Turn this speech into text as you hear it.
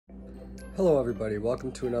Hello everybody,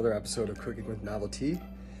 welcome to another episode of Cooking with Novelty.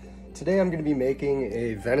 Today I'm going to be making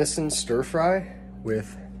a venison stir fry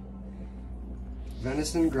with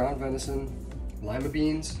venison, ground venison, lima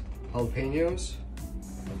beans, jalapenos,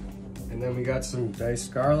 and then we got some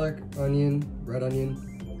diced garlic, onion, red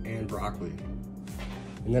onion, and broccoli.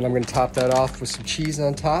 And then I'm going to top that off with some cheese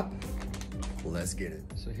on top. Let's get it.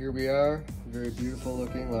 So here we are, very beautiful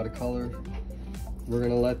looking, a lot of color. We're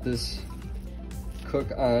going to let this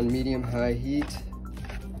cook on medium-high heat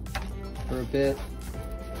for a bit,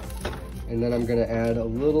 and then I'm going to add a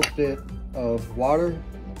little bit of water.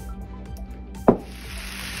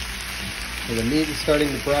 So the meat is starting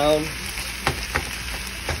to brown,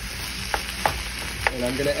 and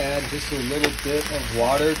I'm going to add just a little bit of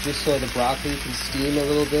water just so the broccoli can steam a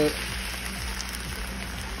little bit.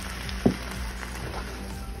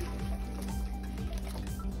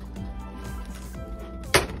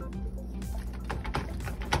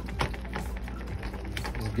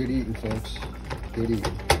 Good eating, folks. Good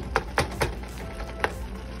eating.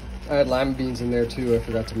 I had lima beans in there too, I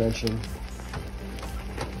forgot to mention.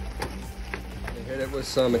 I hit it with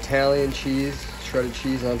some Italian cheese, shredded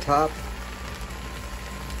cheese on top.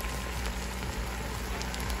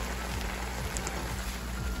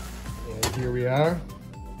 And here we are.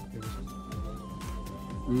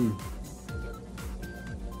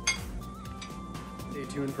 Stay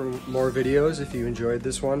tuned for more videos if you enjoyed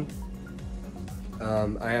this one.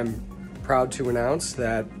 I am proud to announce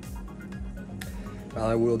that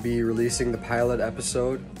I will be releasing the pilot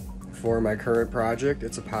episode for my current project.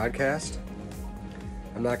 It's a podcast.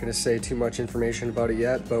 I'm not going to say too much information about it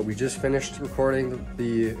yet, but we just finished recording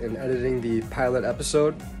and editing the pilot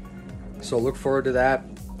episode. So look forward to that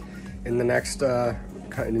in the next, in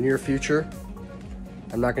the near future.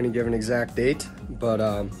 I'm not going to give an exact date, but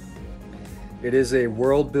it is a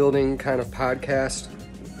world-building kind of podcast.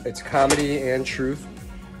 It's comedy and truth.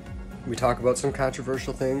 We talk about some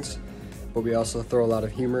controversial things, but we also throw a lot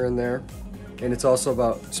of humor in there. And it's also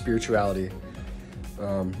about spirituality.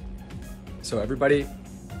 So everybody,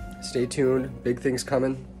 stay tuned. Big things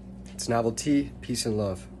coming. It's Novelty. Peace and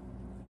love.